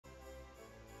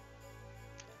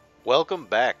Welcome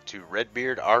back to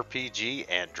Redbeard RPG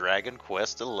and Dragon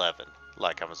Quest XI.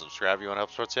 Like, comment, subscribe if you want to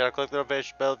help support the channel. Click the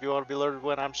notification bell if you want to be alerted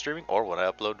when I'm streaming or when I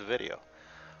upload the video.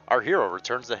 Our hero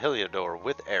returns to Heliodor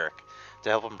with Eric to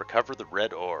help him recover the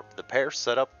red orb. The pair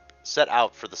set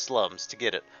out for the slums to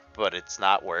get it, but it's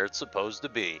not where it's supposed to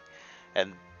be.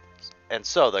 And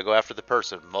so they go after the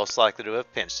person most likely to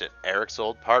have pinched it, Eric's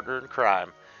old partner in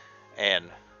crime, and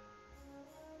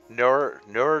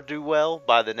ne'er-do-well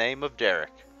by the name of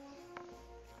Derek.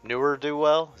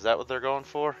 Ne'er-do-well? Is that what they're going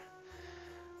for?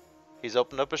 He's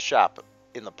opened up a shop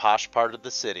in the posh part of the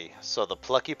city, so the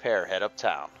plucky pair head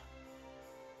uptown.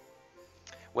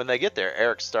 When they get there,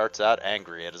 Eric starts out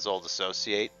angry at his old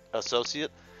associate,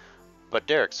 but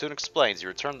Derek soon explains he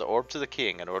returned the orb to the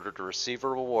king in order to receive a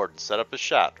reward and set up a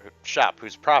shop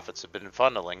whose profits have been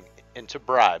funneling into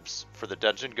bribes for the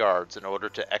dungeon guards in order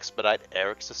to expedite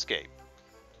Eric's escape.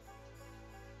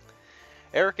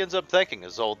 Eric ends up thanking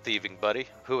his old thieving buddy,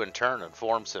 who in turn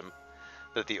informs him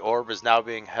that the orb is now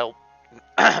being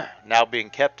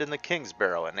kept in the King's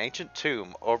Barrow, an ancient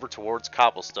tomb over towards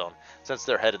Cobblestone. Since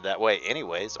they're headed that way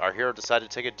anyways, our hero decided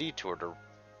to take a detour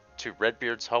to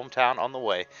Redbeard's hometown on the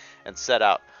way and set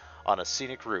out on a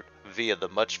scenic route via the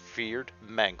much feared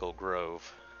Manglegrove.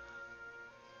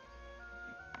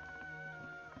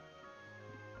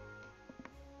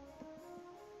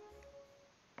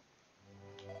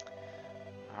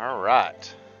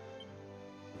 Alright.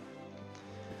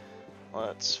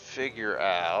 Let's figure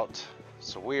out.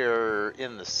 So we're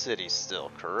in the city still,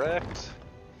 correct?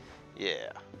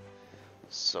 Yeah.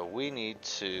 So we need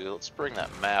to, let's bring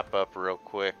that map up real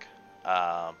quick.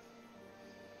 Yeah,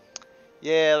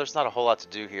 there's not a whole lot to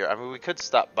do here. I mean, we could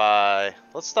stop by,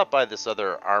 let's stop by this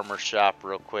other armor shop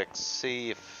real quick,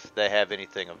 see if they have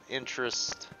anything of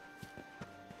interest.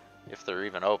 If they're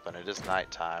even open, it is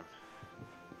nighttime.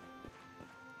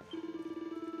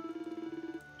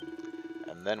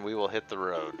 And then we will hit the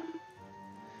road.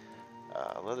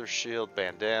 Leather shield,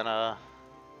 bandana,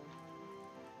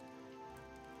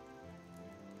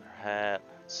 hat.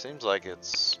 Seems like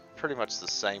it's pretty much the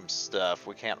same stuff.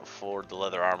 We can't afford the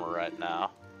leather armor right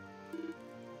now.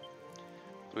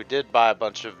 We did buy a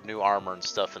bunch of new armor and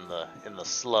stuff in the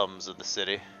slums of the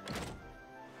city.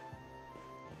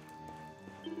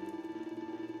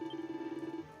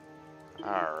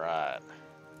 Alright.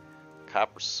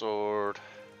 Copper sword,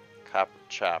 copper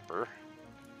chopper.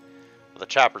 Well, the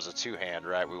chopper's a two-hand,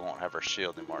 right? We won't have our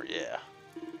shield anymore. Yeah.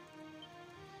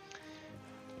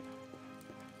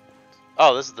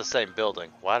 Oh, this is the same building.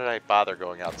 Why did I bother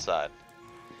going outside?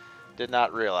 Did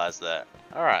not realize that.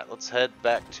 Alright, let's head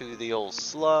back to the old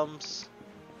slums.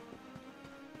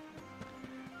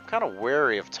 I'm kind of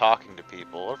wary of talking to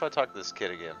people. What if I talk to this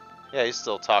kid again? Yeah, he's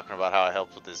still talking about how I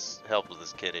helped with this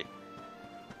kitty.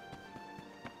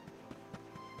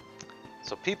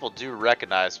 So people do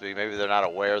recognize me. Maybe they're not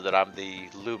aware that I'm the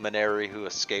luminary who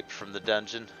escaped from the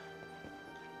dungeon.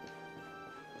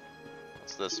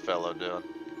 What's this fellow doing?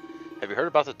 Have you heard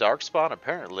about the Darkspawn?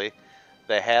 Apparently,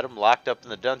 they had him locked up in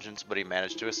the dungeons, but he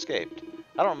managed to escape.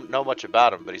 I don't know much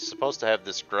about him, but he's supposed to have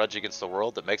this grudge against the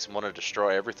world that makes him want to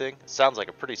destroy everything. Sounds like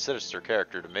a pretty sinister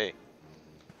character to me.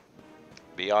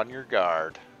 Be on your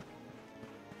guard.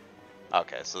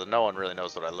 Okay, so no one really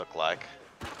knows what I look like.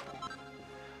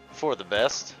 For the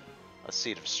best. A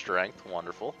seed of strength.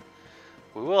 Wonderful.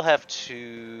 We will have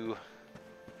to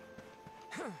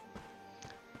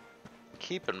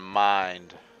keep in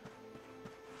mind.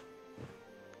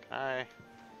 I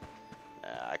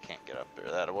can't get up there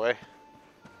that way.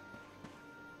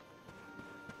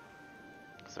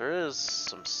 There is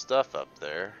some stuff up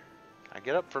there. Can I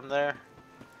get up from there?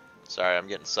 Sorry, I'm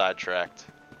getting sidetracked.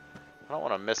 I don't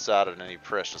want to miss out on any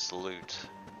precious loot.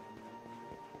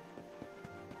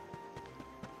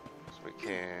 So we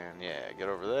can, yeah, get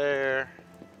over there.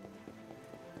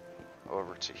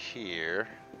 Over to here.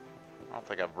 I don't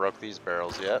think I've broke these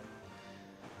barrels yet.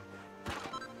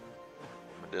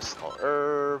 Medicinal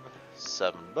herb,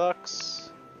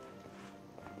 $7.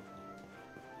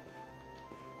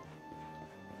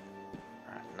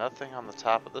 Alright, nothing on the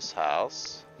top of this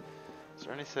house. Is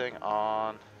there anything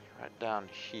on right down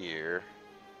here?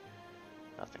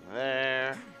 Nothing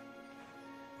there.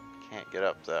 Can't get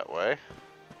up that way.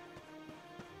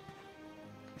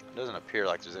 It doesn't appear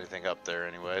like there's anything up there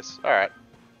anyways. Alright.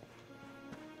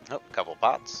 Oh, a couple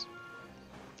pots.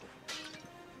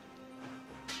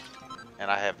 And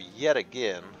I have yet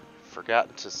again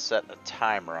forgotten to set a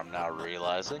timer, I'm now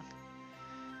realizing.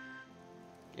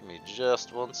 Give me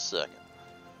just 1 second.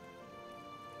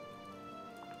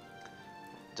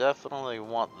 Definitely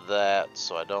want that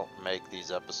so I don't make these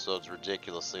episodes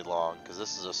ridiculously long, because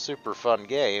this is a super fun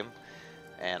game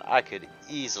and I could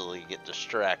easily get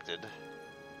distracted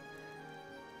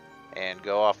and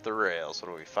go off the rails.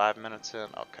 What are we, 5 minutes in?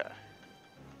 Okay.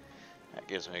 That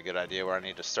gives me a good idea where I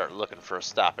need to start looking for a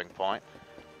stopping point.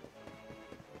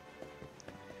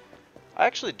 I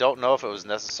actually don't know if it was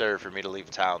necessary for me to leave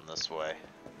town this way,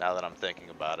 now that I'm thinking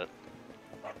about it.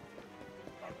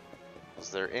 Was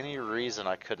there any reason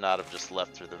I could not have just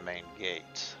left through the main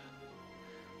gate?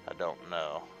 I don't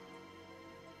know.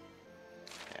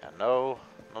 Yeah, no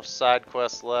side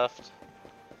quests left.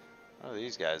 What are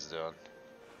these guys doing?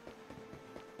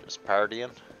 Just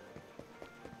partying?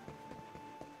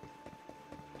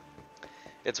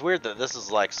 It's weird that this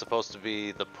is like supposed to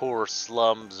be the poor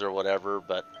slums or whatever,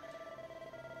 but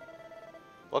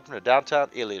welcome to downtown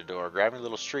Heliodor. Grimy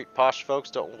little street. Posh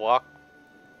folks walk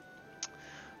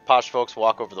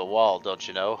over the wall, don't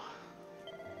you know?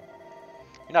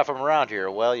 You're not from around here.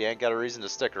 Well, you ain't got a reason to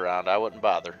stick around. I wouldn't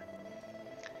bother.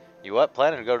 You what?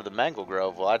 Planning to go to the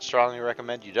Manglegrove? Well, I'd strongly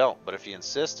recommend you don't, but if you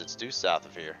insist, it's due south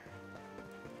of here.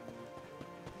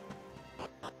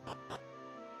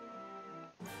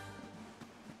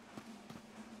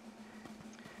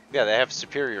 Yeah, they have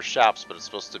superior shops, but it's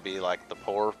supposed to be like the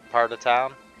poor part of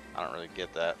town. I don't really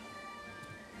get that.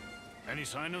 Any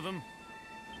sign of them?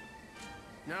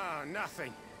 No,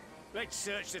 nothing. Let's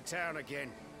search the town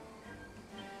again.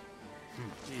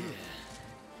 Yeah.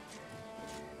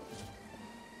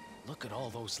 Look at all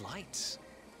those lights.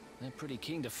 They're pretty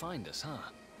keen to find us, huh?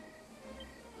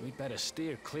 We'd better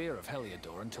steer clear of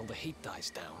Heliodor until the heat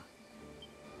dies down.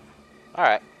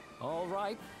 Alright. All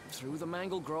right, through the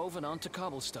Manglegrove and onto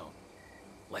cobblestone.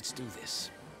 Let's do this.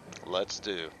 Let's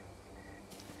do.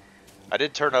 I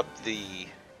did turn up the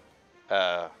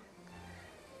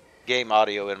game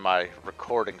audio in my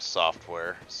recording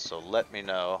software, so let me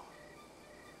know.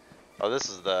 Oh, this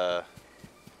is the...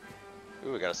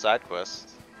 Ooh, we got a side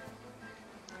quest.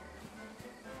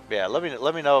 Yeah, let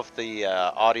me know if the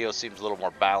audio seems a little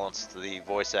more balanced. The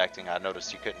voice acting, I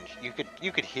noticed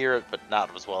you could hear it, but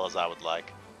not as well as I would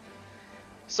like.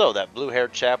 So that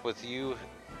blue-haired chap with you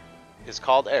is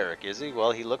called Eric, is he?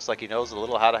 Well, he looks like he knows a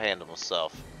little how to handle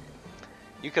himself.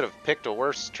 You could have picked a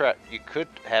worse traveling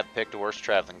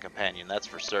companion, that's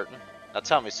for certain. Now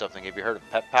tell me something. Have you heard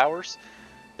of pet powers?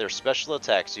 They're special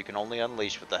attacks you can only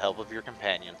unleash with the help of your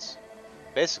companions.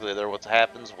 Basically, they're what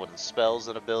happens when spells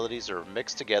and abilities are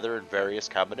mixed together in various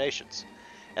combinations.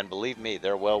 And believe me,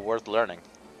 they're well worth learning.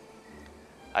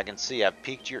 I can see I've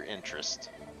piqued your interest.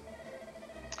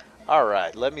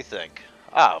 Alright, let me think.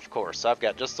 Ah, of course, I've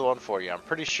got just the one for you. I'm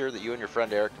pretty sure that you and your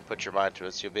friend Eric can put your mind to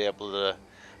it, so you'll be able to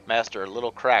master a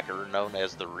little cracker known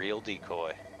as the real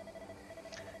decoy.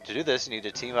 To do this, you need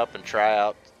to team up and try it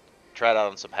out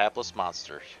on some hapless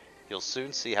monster. You'll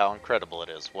soon see how incredible it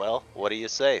is. Well, what do you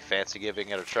say? Fancy giving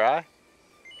it a try?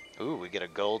 Ooh, we get a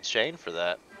gold chain for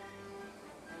that.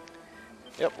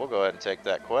 Yep, we'll go ahead and take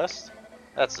that quest.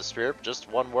 That's the spirit. Just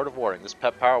one word of warning. This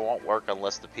pep power won't work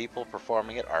unless the people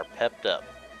performing it are pepped up.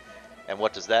 And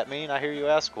what does that mean, I hear you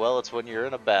ask? Well, it's when you're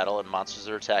in a battle and monsters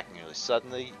are attacking you.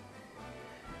 Suddenly,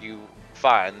 you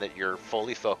find that you're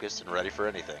fully focused and ready for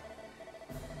anything.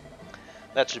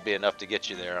 That should be enough to get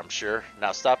you there, I'm sure.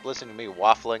 Now stop listening to me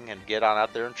waffling and get on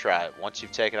out there and try it. Once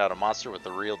you've taken out a monster with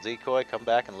the real decoy, come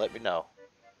back and let me know.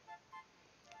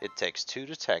 It takes two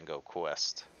to tango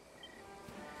quest.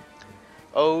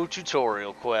 Oh,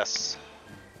 tutorial quests.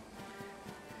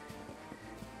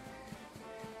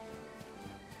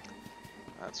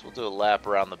 So we'll do a lap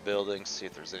around the building, see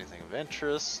if there's anything of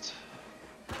interest.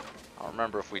 I don't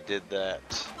remember if we did that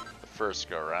the first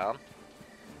go around.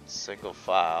 Single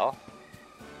file.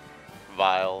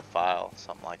 Vial, file,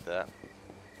 something like that.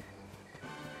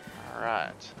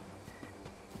 Alright.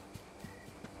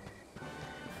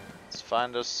 Let's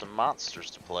find us some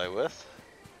monsters to play with.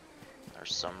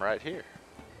 There's some right here.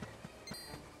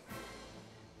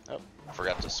 Oh, I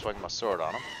forgot to swing my sword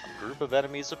on them. A group of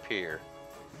enemies appear.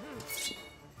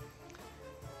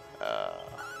 Oh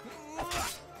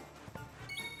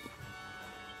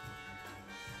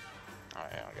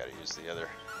yeah, I gotta use the other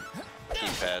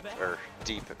keypad, or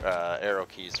deep arrow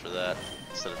keys for that,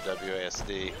 instead of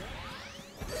WASD.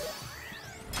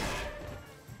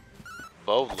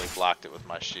 Boldly blocked it with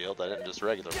my shield, I didn't just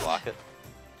regular block it.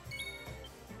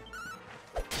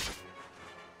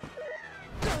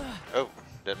 Oh,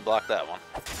 didn't block that one.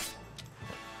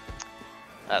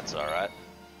 That's alright.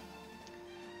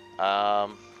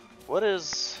 What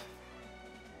is...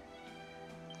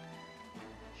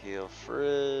 Heal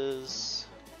Frizz...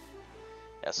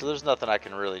 Yeah, so there's nothing I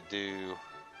can really do.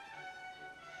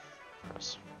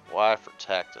 Press Y for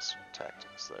tactics,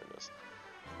 there it is.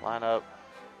 Line up.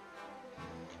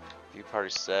 View party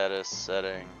status,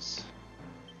 settings.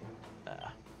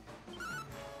 Nah.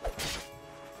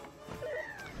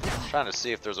 Trying to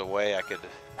see if there's a way I could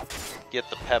get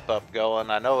the pep up going.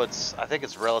 I think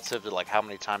it's relative to like how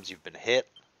many times you've been hit.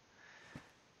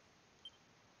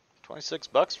 26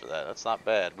 bucks for that. That's not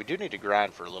bad. We do need to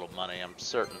grind for a little money, I'm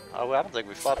certain. Oh, I don't think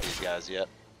we fought these guys yet.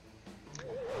 I'm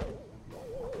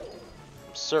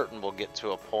certain we'll get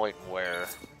to a point where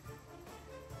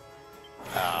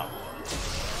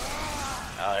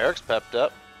Eric's pepped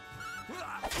up.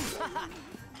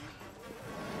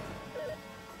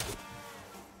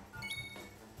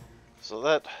 So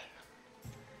that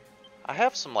I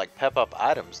have some like pep up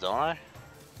items, don't I?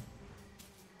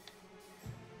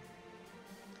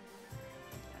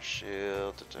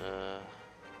 Shield.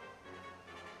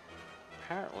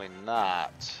 Apparently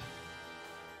not.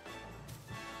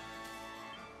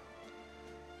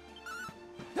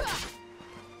 So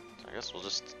I guess we'll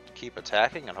just keep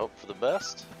attacking and hope for the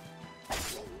best.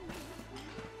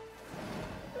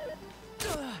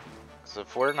 Because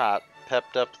if we're not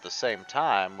pepped up at the same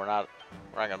time, we're not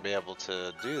gonna be able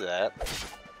to do that.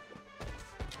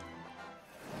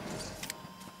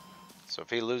 So if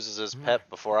he loses his pep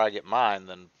before I get mine,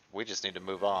 then we just need to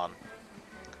move on.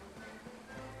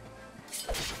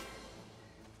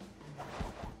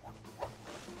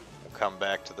 We'll come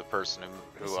back to the person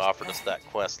who offered us that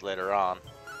quest later on.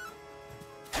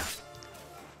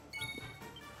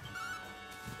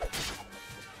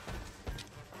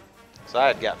 So I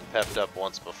had gotten pepped up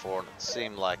once before, and it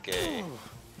seemed like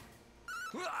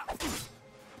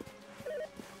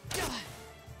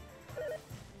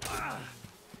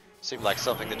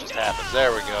something that just happens.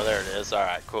 There we go, there it is.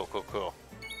 Alright, cool.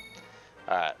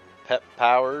 Alright, pep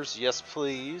powers, yes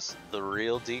please. The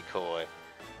real decoy.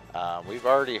 We've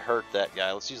already hurt that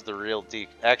guy. Let's use the real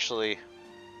decoy. Actually,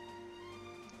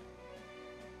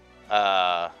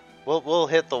 we'll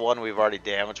hit the one we've already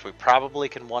damaged. We probably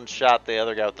can one-shot the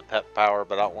other guy with the pep power,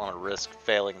 but I don't want to risk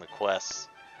failing the quests.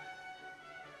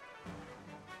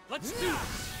 Let's do it.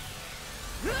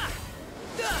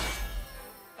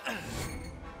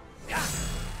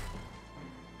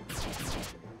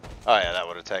 Oh yeah, that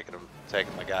would have taken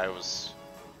the guy who was.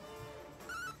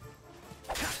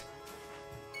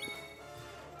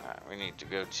 Alright, we need to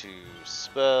go to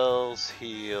spells,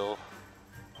 heal,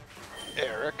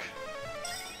 Eric.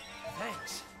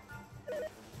 Thanks.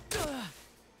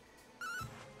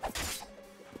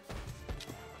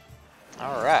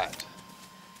 Alright.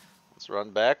 Let's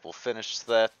run back. We'll finish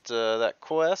that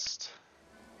quest.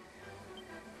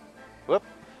 Whoop.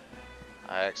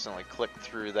 I accidentally clicked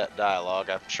through that dialogue.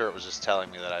 I'm sure it was just telling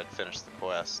me that I'd finished the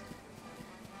quest.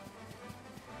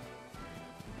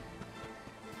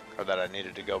 Or that I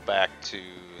needed to go back to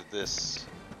this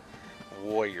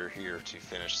warrior here to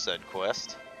finish said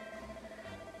quest.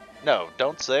 No,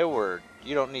 don't say a word.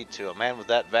 You don't need to. A man with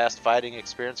that vast fighting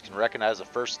experience can recognize a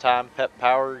first-time pep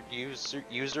power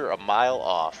user a mile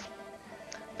off.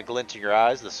 The glint in your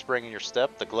eyes, the spring in your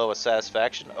step, the glow of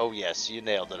satisfaction. Oh yes, you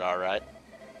nailed it, alright.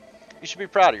 You should be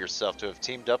proud of yourself to have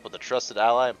teamed up with a trusted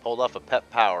ally and pulled off a pep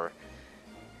power.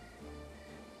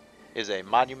 It is a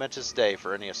monumentous day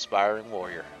for any aspiring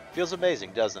warrior. Feels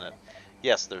amazing, doesn't it?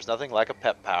 Yes, there's nothing like a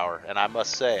pep power, and I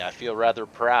must say I feel rather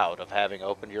proud of having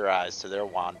opened your eyes to their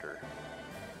wonder.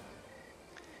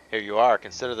 Here you are,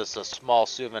 consider this a small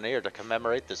souvenir to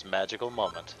commemorate this magical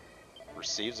moment.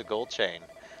 Receives a gold chain.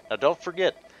 Now don't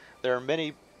forget, there are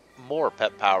many more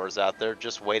pep powers out there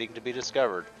just waiting to be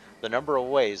discovered. The number of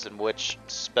ways in which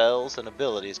spells and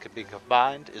abilities can be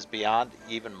combined is beyond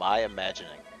even my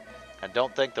imagining. And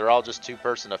don't think they're all just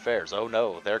two-person affairs. Oh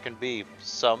no, there can be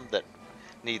some that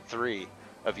need 3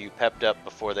 of you pepped up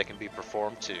before they can be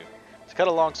performed too. To cut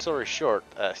a long story short,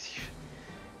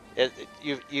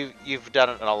 you've done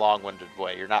it in a long-winded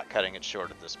way. You're not cutting it short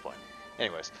at this point.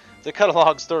 Anyways, to cut a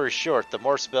long story short, the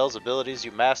more spells, abilities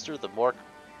you master, the more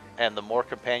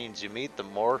companions you meet, the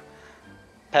more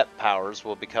pep powers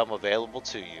will become available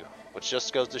to you, which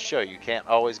just goes to show you can't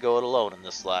always go it alone in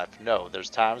this life. No, there's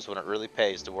times when it really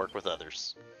pays to work with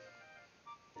others.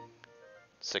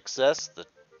 Success, the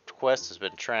quest has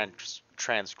been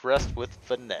transgressed with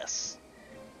finesse.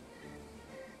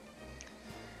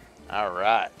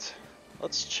 Alright,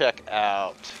 let's check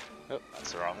out, oh,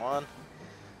 that's the wrong one.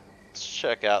 Let's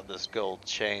check out this gold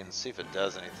chain, see if it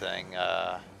does anything.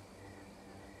 I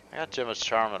got Gemma's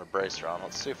Charm and a bracer on.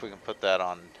 Let's see if we can put that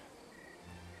on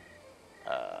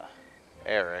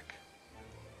Eric.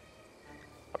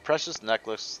 A precious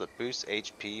necklace that boosts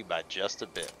HP by just a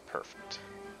bit. Perfect.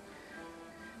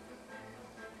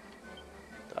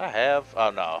 Did I have? Oh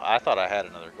no, I thought I had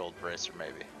another gold bracer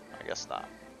maybe. I guess not.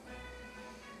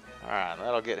 Alright,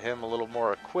 that'll get him a little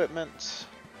more equipment.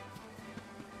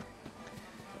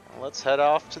 Let's head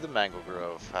off to the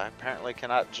Manglegrove. I apparently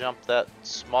cannot jump that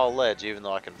small ledge even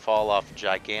though I can fall off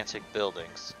gigantic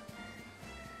buildings.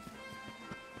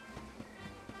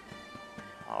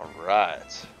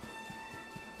 Alright.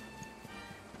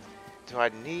 Do I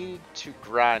need to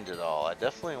grind it all? I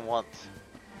definitely want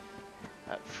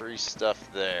that free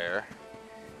stuff there.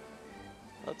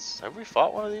 Have we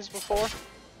fought one of these before?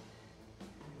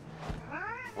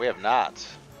 We have not.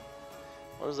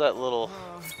 What is that little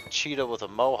cheetah with a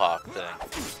mohawk thing?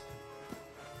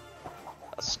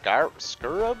 A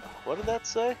scurrub? What did that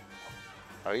say?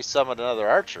 Oh, he summoned another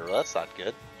archer. Well, that's not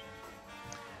good.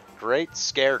 Great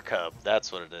Scare Cub.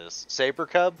 That's what it is. Saber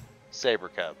Cub? Saber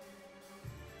Cub.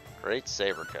 Great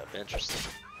Saber Cub.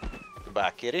 Interesting.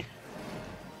 Goodbye, kitty.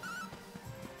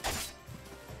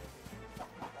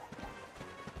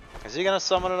 Is he gonna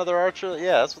summon another archer?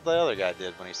 Yeah, that's what the other guy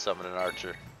did when he summoned an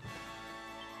archer.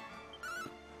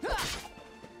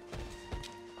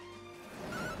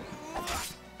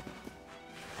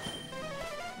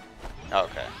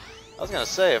 Okay. I was gonna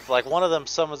say, if like one of them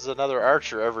summons another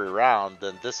archer every round,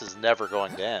 then this is never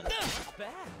going to end.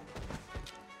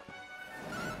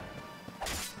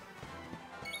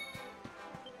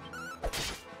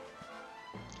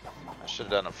 I should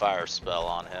have done a fire spell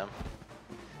on him.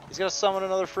 He's gonna summon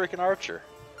another freaking archer.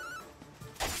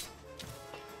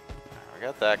 We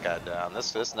got that guy down.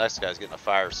 This next guy's getting a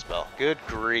fire spell. Good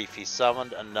grief, he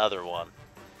summoned another one.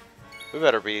 We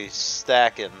better be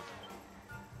stacking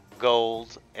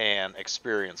gold and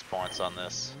experience points on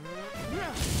this.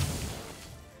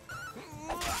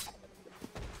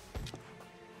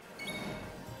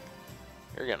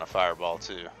 You're getting a fireball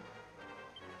too.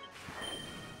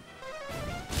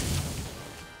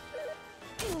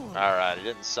 Alright, he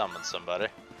didn't summon somebody.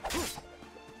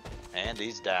 And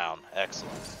he's down.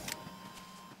 Excellent.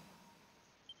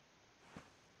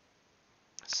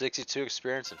 62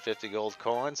 experience and 50 gold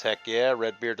coins. Heck yeah,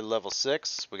 Redbeard to level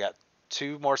 6. We got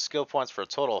 2 more skill points for a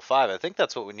total of 5. I think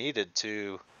that's what we needed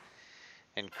to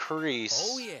increase.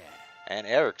 Oh yeah. And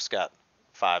Eric's got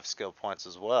 5 skill points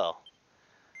as well.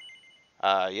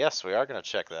 Yes, we are going to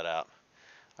check that out.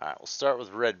 Alright, we'll start with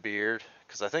Redbeard.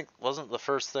 Because I think, wasn't the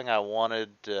first thing I wanted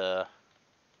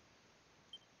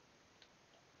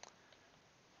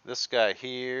this guy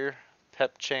here.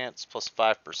 Pep chance plus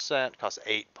 5%. Costs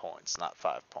 8 points, not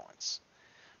 5 points.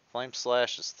 Flame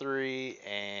slash is 3,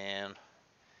 and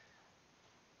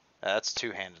that's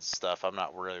two-handed stuff. I'm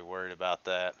not really worried about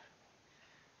that.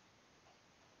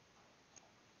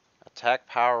 Attack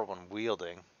power when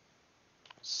wielding.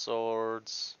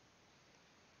 Swords.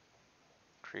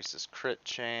 Increases crit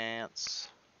chance.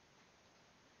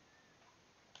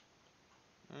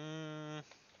 I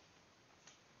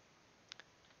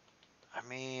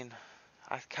mean,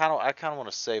 I kind of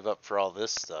want to save up for all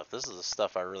this stuff. This is the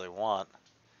stuff I really want.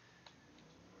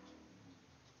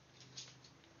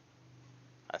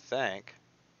 I think.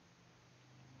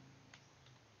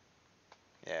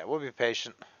 Yeah, we'll be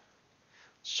patient.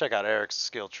 Let's check out Eric's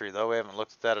skill tree, though. We haven't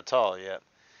looked at that at all yet.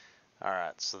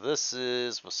 Alright, so this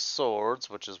is with swords,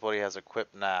 which is what he has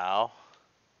equipped now.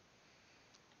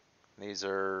 These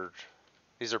are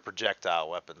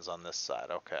projectile weapons on this side,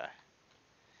 okay.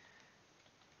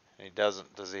 And he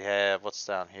doesn't, does he have, what's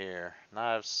down here?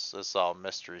 Knives, this is all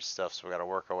mystery stuff, so we gotta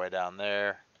work our way down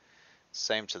there.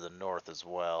 Same to the north as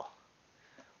well.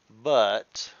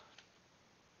 But,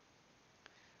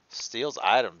 steals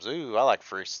items, ooh, I like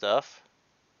free stuff.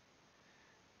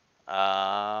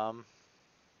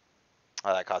 Oh,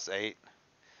 that costs 8.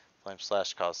 Flame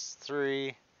slash costs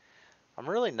 3. I'm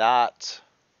really not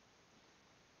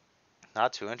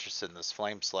too interested in this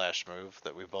flame slash move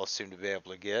that we both seem to be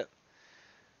able to get.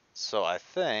 So I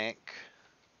think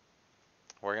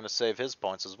we're going to save his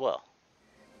points as well.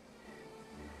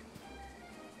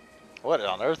 What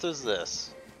on earth is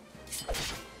this?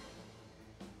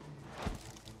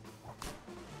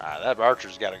 Alright, that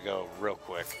archer's got to go real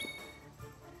quick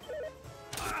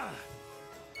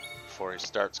before he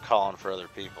starts calling for other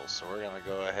people. So we're going to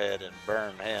go ahead and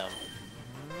burn him.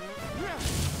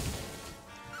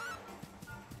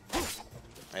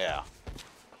 Yeah.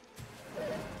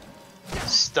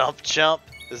 Stump Chump?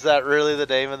 Is that really the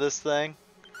name of this thing?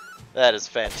 That is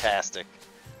fantastic.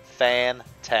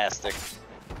 Fantastic.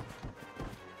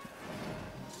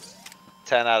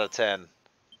 10 out of 10.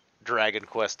 Dragon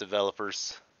Quest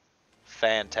developers.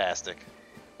 Fantastic.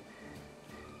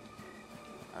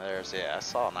 There's, yeah, I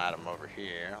saw an item over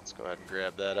here. Let's go ahead and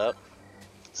grab that up.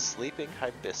 Sleeping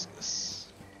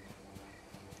Hibiscus.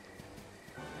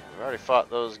 We've already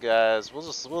fought those guys.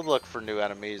 We'll look for new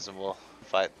enemies and we'll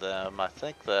fight them. I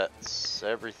think that's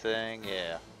everything,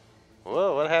 yeah.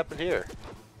 Whoa, what happened here?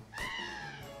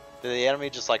 Did the enemy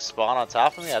just like spawn on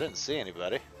top of me? I didn't see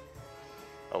anybody.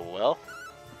 Oh well.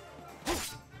 I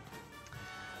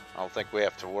don't think we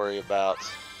have to worry about...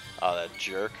 Oh, that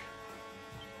jerk.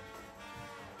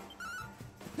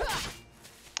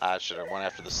 I should have went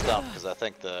after the stump, because I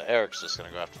think the Eric's just going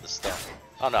to go after the stump.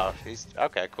 Oh no, he's...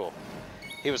 Okay, cool.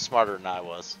 He was smarter than I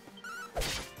was.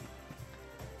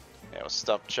 Yeah, with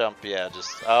stump chump, yeah,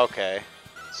 just... Okay.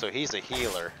 So he's a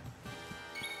healer.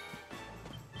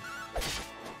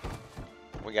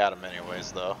 We got him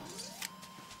anyways, though.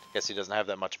 Guess he doesn't have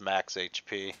that much max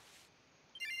HP.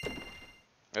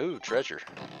 Ooh, treasure.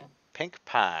 Pink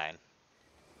pine.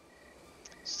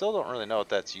 Still don't really know what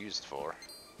that's used for.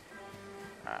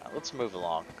 Alright, let's move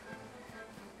along.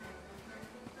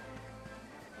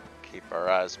 Keep our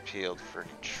eyes peeled for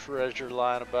any treasure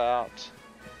lying about.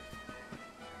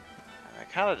 And I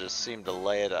kind of just seem to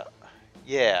lay it up.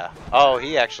 Yeah. Oh,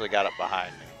 he actually got it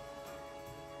behind me.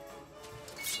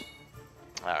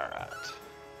 Alright.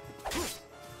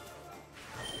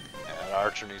 Yeah, that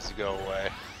archer needs to go away.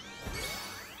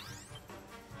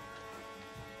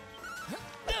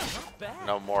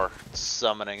 No more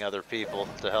summoning other people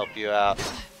to help you out.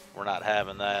 We're not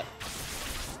having that.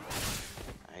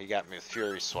 He got me with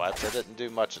Fury Swipes. I didn't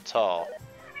do much at all.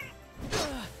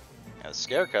 Yeah, the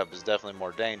Scare Cub is definitely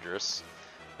more dangerous.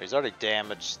 But he's already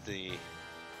damaged the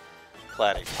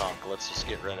Platypunk. Let's just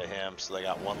get rid of him so they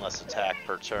got one less attack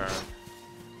per turn.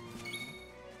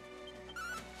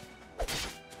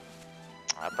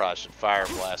 I probably should Fire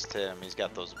Blast him. He's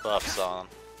got those buffs on.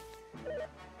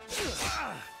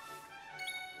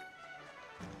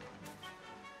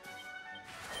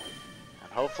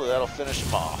 And hopefully that'll finish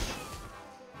him off.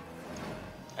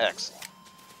 Excellent.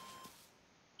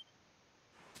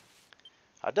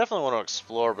 I definitely want to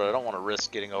explore, but I don't want to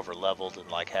risk getting over leveled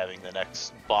and like having the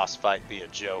next boss fight be a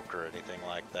joke or anything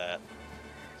like that.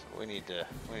 So we need to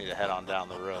head on down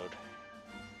the road.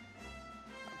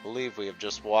 I believe we have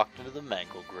just walked into the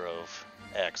Manglegrove.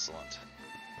 Excellent.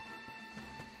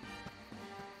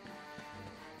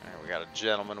 Alright, we got a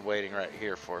gentleman waiting right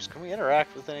here for us. Can we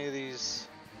interact with any of these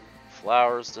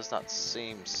flowers? Does not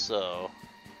seem so.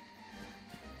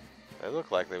 They look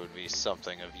like they would be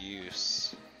something of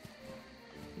use.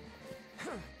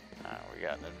 Alright, we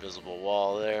got an invisible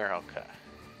wall there. Okay.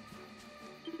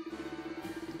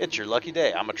 It's your lucky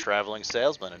day. I'm a traveling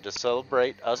salesman, and to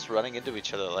celebrate us running into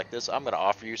each other like this, I'm going to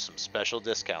offer you some special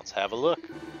discounts. Have a look.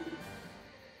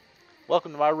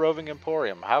 Welcome to my roving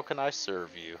emporium. How can I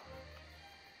serve you?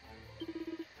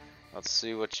 Let's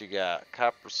see what you got.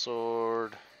 Copper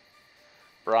sword,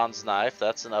 bronze knife.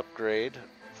 That's an upgrade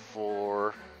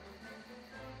for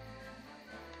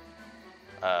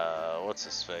what's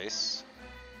his face?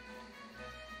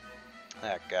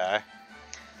 That guy.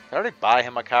 I already buy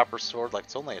him a copper sword, like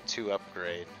it's only a 2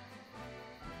 upgrade.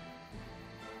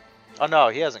 Oh no,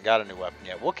 he hasn't got a new weapon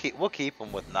yet. We'll keep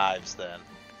him with knives then.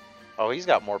 Oh, he's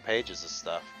got more pages of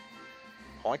stuff.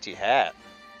 Pointy hat.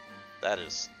 That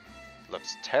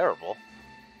looks terrible.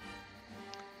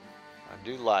 I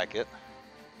do like it.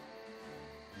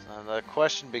 So the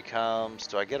question becomes,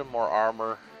 do I get him more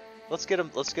armor? Let's get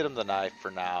him the knife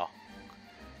for now.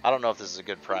 I don't know if this is a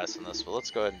good price on this, but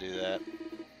let's go ahead and do that.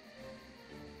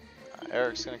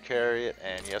 Eric's going to carry it,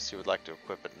 and yes, he would like to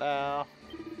equip it now.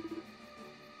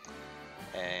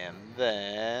 And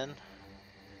then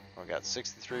we got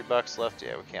 63 bucks left.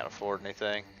 Yeah, we can't afford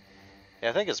anything. Yeah,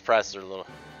 I think his prices are a little...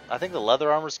 I think the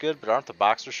leather armor's good, but aren't the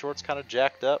boxer shorts kind of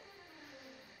jacked up?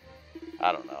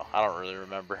 I don't know. I don't really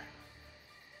remember.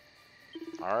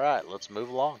 Alright, let's move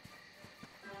along.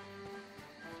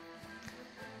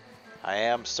 I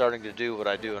am starting to do what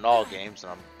I do in all games,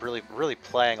 and I'm really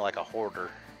playing like a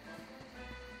hoarder.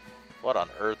 What on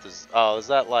earth is... Oh, is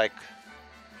that like...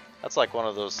 That's like one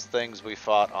of those things we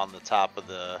fought on the top of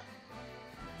the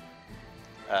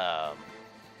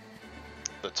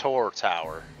Tor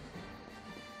Tower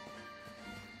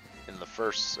in the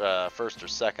first or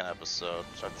second episode.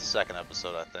 Sorry, the second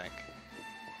episode, I think.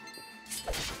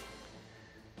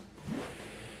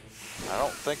 I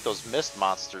don't think those mist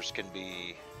monsters can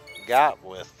be got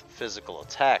with physical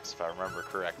attacks, if I remember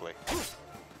correctly.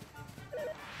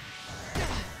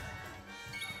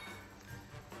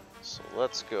 So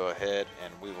let's go ahead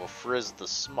and we will frizz the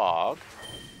smog.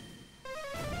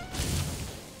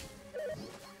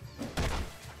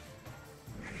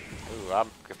 Ooh, I'm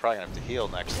probably gonna have to heal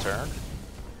next turn.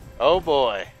 Oh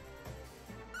boy.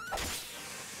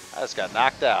 I just got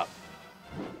knocked out.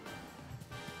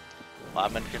 Well,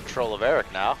 I'm in control of Eric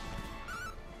now.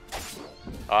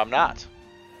 Oh, I'm not.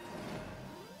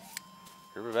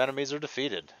 Group of enemies are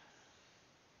defeated.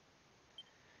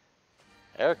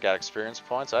 Eric got experience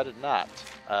points. I did not.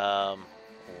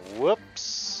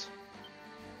 Whoops.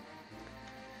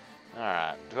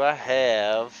 Alright. Do I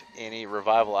have any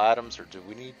revival items, or do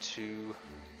we need to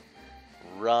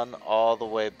run all the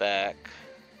way back?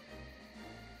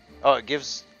 Oh, it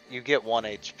gives... You get 1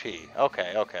 HP.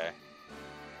 Okay, okay.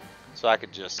 So I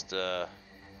could just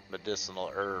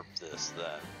medicinal herb this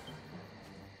then.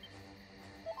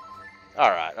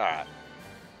 Alright, alright.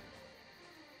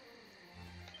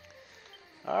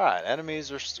 Alright,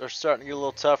 enemies are starting to get a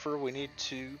little tougher. We need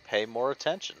to pay more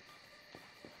attention.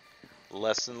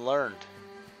 Lesson learned.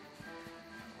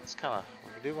 Let's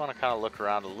we do want to kind of look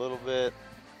around a little bit.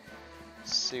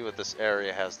 See what this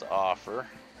area has to offer.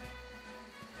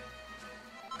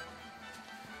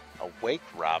 A wake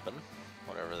robin,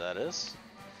 whatever that is.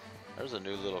 There's a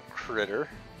new little critter.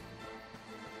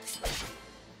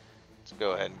 Let's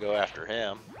go ahead and go after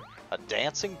him. A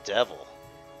dancing devil.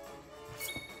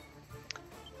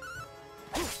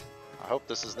 I hope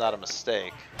this is not a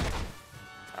mistake.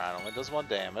 Alright, only does 1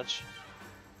 damage.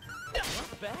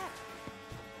 Not bad.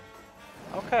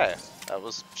 Okay, that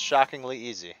was shockingly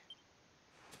easy.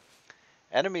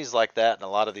 Enemies like that in a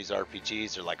lot of these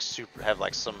RPGs are like have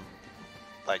like some,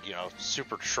 like, you know,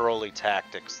 super trolly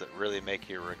tactics that really make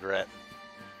you regret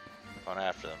going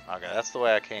after them. Okay, that's the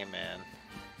way I came in.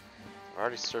 I've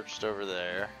already searched over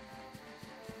there.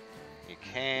 You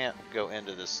can't go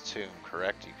into this tomb,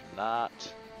 correct? You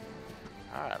cannot.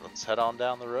 Alright, let's head on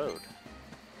down the road.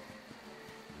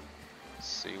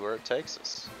 See where it takes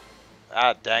us.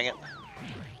 Ah, dang it.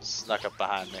 Snuck up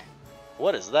behind me.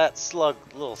 What is that slug,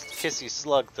 little kissy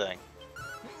slug thing?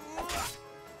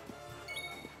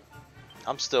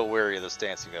 I'm still weary of this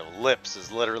dancing devil. Lips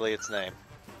is literally its name.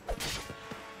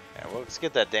 Yeah, well, let's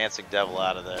get that dancing devil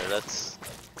out of there. That's...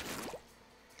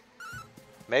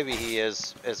 Maybe he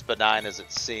is as benign as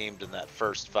it seemed in that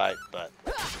first fight, but...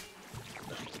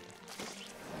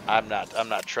 I'm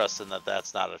not trusting that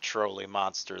that's not a trolly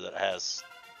monster that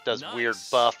does Nice. Weird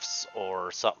buffs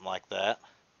or something like that.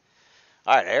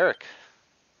 Alright, Eric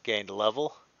gained a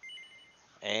level.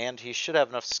 And he should have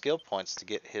enough skill points to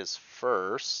get his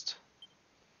first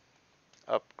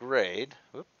upgrade.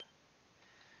 Whoop.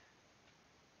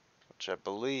 Which I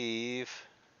believe...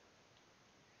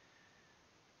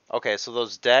 Okay, so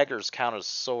those daggers count as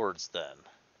swords then.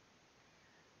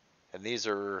 And these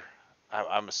are...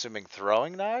 I'm assuming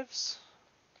throwing knives?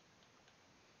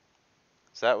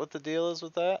 Is that what the deal is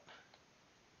with that?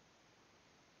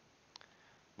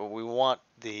 But we want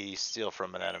the steal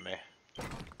from an enemy.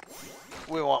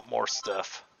 We want more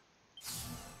stuff.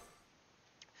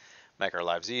 Make our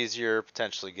lives easier,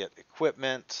 potentially get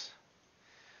equipment.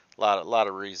 A lot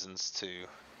of reasons to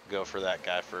go for that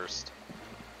guy first.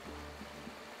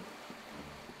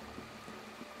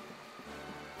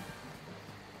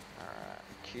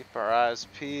 Keep our eyes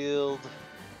peeled.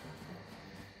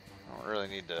 Don't really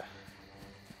need to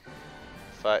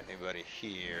fight anybody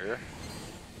here.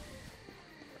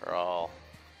 They're all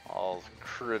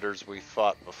critters we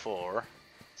fought before.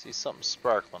 See something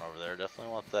sparkling over there.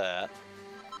 Definitely want that.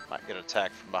 Might get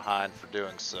attacked from behind for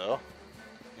doing so.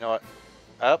 You know what?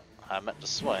 Up. I meant to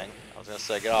swing. I was gonna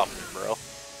say get off me, bro.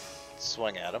 Let's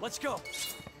swing at him. Let's go.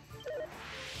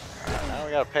 Alright, now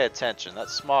we gotta pay attention. That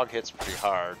smog hits pretty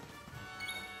hard.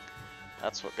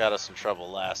 That's what got us in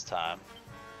trouble last time.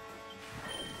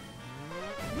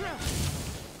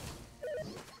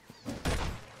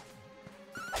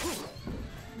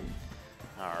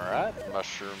 Alright,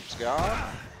 mushroom's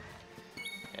gone.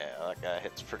 Yeah, that guy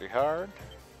hits pretty hard.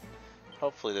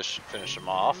 Hopefully this should finish him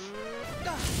off.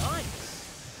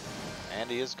 And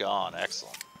he is gone.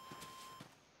 Excellent.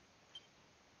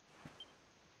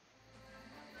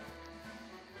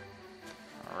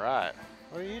 Alright,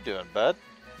 what are you doing, bud?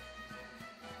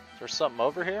 There's something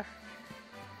over here?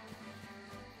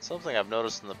 Something I've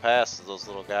noticed in the past is those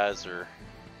little guys they're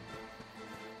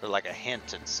like a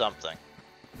hint at something.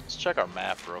 Let's check our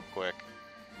map real quick.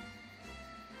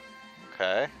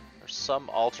 Okay, there's some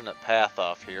alternate path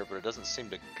off here, but it doesn't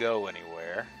seem to go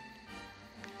anywhere.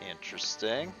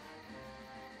 Interesting.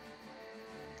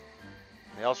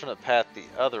 The alternate path the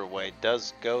other way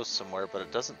does go somewhere, but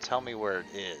it doesn't tell me where it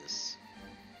is.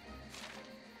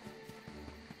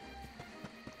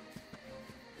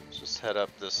 Just head up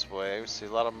this way. We see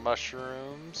a lot of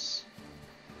mushrooms.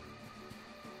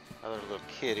 Another little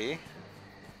kitty.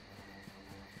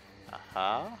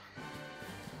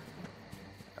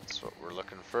 That's what we're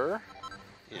looking for.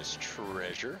 Is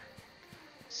treasure.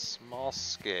 Small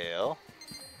scale.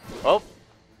 Oh!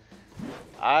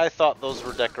 I thought those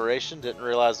were decoration. Didn't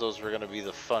realize those were going to be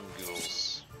the fun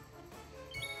ghouls.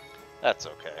 That's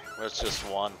okay. It's just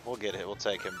one. We'll get it. We'll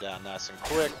take him down nice and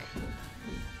quick.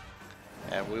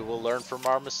 And we will learn from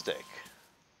our mistake.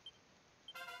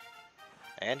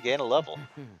 And gain a level.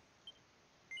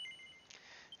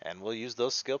 And we'll use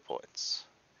those skill points.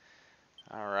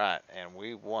 Alright, and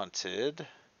we wanted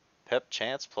Pep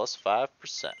Chance plus 5%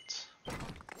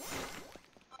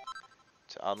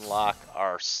 to unlock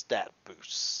our stat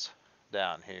boosts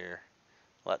down here.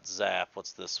 Let's zap.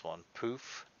 What's this one?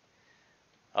 Poof.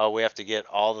 Oh, we have to get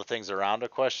all the things around a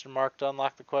question mark to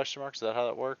unlock the question mark? Is that how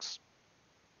that works?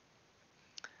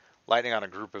 Lightning on a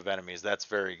group of enemies. That's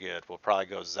very good. We'll probably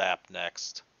go zap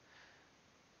next.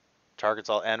 Targets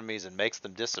all enemies and makes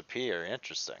them disappear.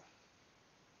 Interesting.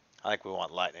 I think we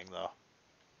want lightning, though.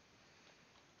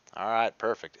 Alright,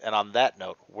 perfect. And on that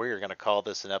note, we're going to call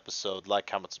this an episode. Like,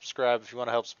 comment, subscribe. If you want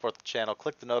to help support the channel,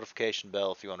 click the notification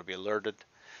bell if you want to be alerted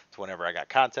to whenever I got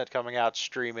content coming out,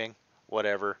 streaming,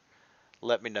 whatever.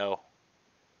 Let me know.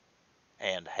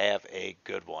 And have a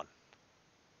good one.